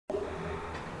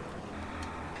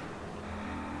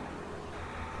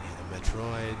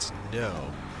Droids, no.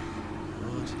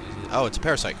 What is it? Oh, it's a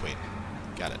Parasite Queen.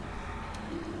 Got it.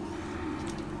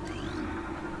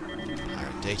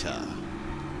 Pirate data.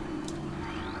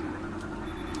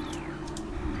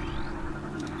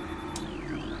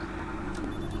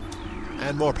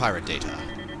 And more pirate data.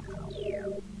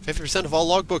 50% of all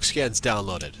logbook scans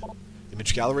downloaded.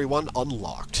 Image gallery 1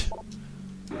 unlocked.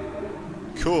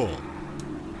 Cool.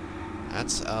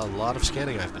 That's a lot of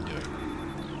scanning I've been doing.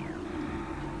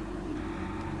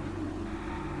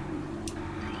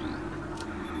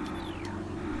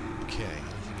 Okay,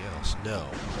 anything else? No.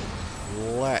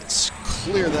 Let's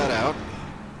clear that out.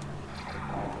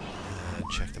 And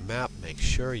check the map, make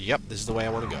sure. Yep, this is the way I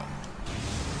want to go.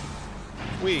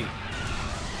 Whee!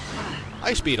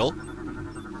 Ice Beetle.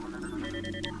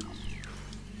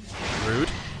 Rude.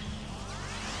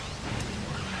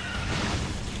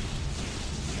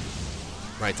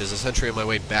 Right, there's a sentry on my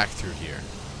way back through here.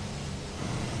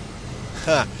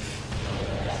 Huh.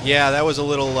 Yeah, that was a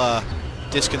little,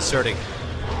 disconcerting,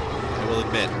 I will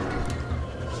admit.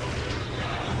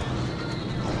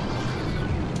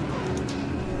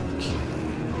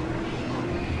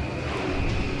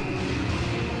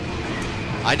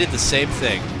 I did the same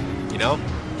thing, you know?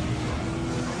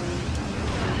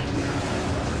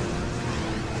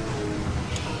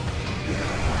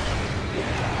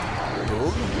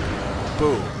 Boom.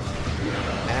 Boom.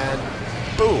 And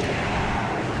boom.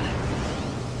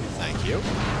 Thank you.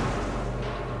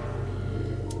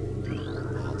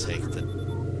 I'll take the...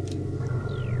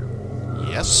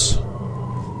 Yes.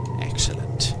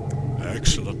 Excellent.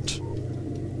 Excellent.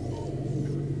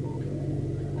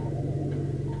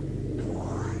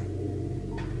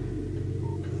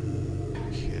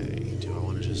 Okay, do I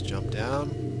want to just jump down?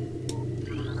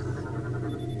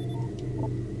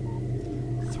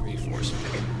 3-4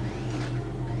 speed.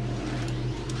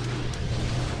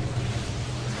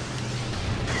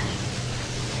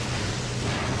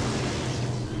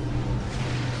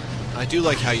 I do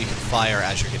like how you can fire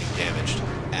as you're getting damaged,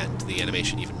 and the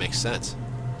animation even makes sense.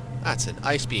 That's an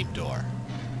ice beam door.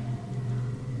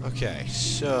 Okay,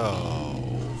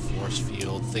 so... force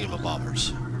field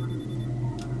thingamabobbers.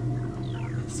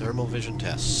 Thermal vision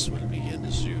tests will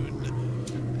begin soon.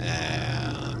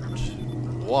 And...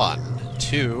 1,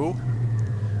 2...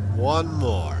 1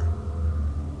 more.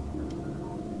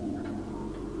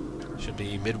 Should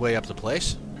be midway up the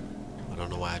place. I don't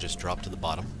know why I just dropped to the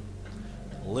bottom.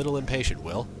 Little impatient,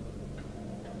 Will.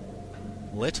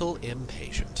 Little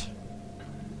impatient.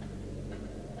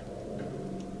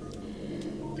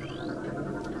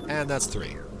 And that's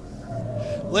 3.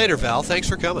 Later, Val. Thanks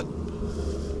for coming.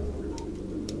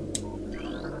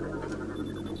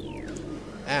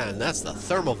 And that's the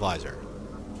thermal visor.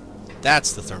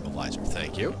 That's the thermal visor.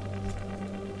 Thank you.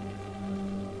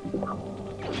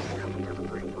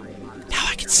 Now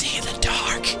I can see in the dark.